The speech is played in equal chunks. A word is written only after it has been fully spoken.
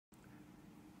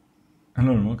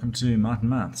Hello and welcome to Martin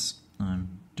Maths.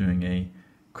 I'm doing a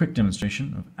quick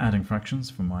demonstration of adding fractions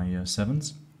for my year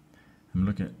 7s. I'm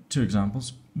looking at two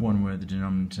examples, one where the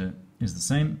denominator is the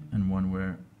same and one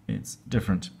where it's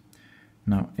different.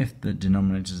 Now if the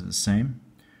denominators are the same,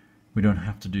 we don't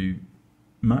have to do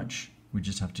much, we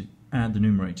just have to add the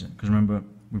numerator, because remember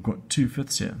we've got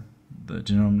 2/5 here. The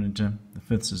denominator, the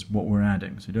fifths is what we're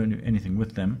adding, so we don't do anything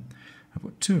with them. I've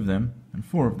got 2 of them and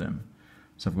 4 of them,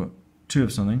 so I've got 2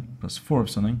 of something plus 4 of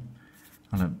something.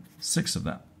 I'll have 6 of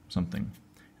that something.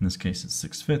 In this case it's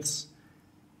 6/5,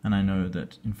 and I know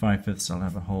that in 5/5 I'll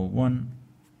have a whole 1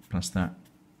 plus that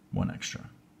 1 extra.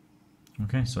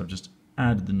 Okay, so I've just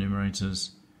added the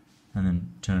numerators and then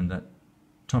turned that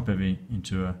top heavy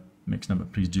into a mixed number.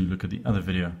 Please do look at the other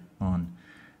video on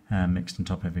mixed and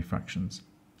top heavy fractions.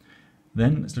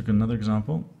 Then let's look at another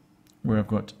example where I've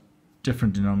got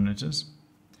different denominators.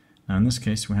 Now in this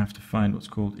case we have to find what's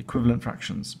called equivalent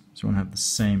fractions, so we want to have the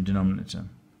same denominator.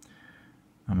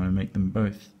 I'm going to make them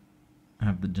both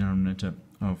have the denominator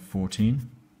of 14,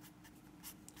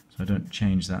 so I don't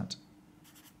change that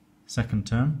second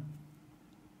term.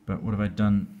 But what have I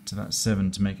done to that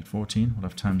 7 to make it 14? Well,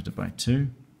 I've times it by 2,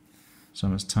 so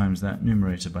I must times that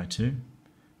numerator by 2.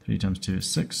 3 times 2 is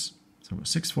 6, so I've got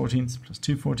 6/14 plus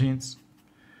 2/14,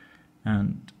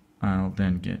 and I'll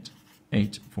then get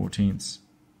 8/14,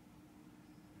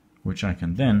 which I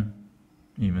can then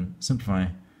even simplify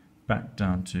back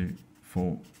down to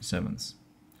 4/7.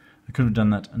 I could have done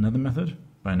that another method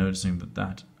by noticing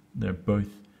that they're both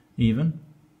even,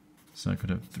 so I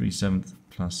could have 3/7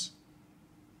 plus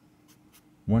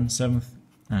 1/7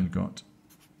 and got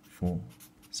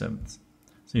 4/7.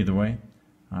 So either way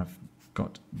I've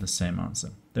got the same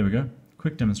answer. There we go,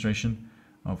 quick demonstration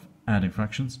of adding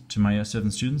fractions to my year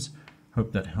 7 students.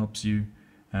 Hope that helps you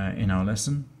in our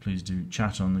lesson. Please do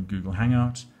chat on the Google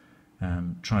Hangout,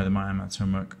 try the My Maths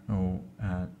homework, or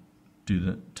do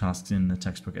the tasks in the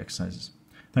textbook exercises.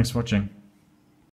 Thanks for watching.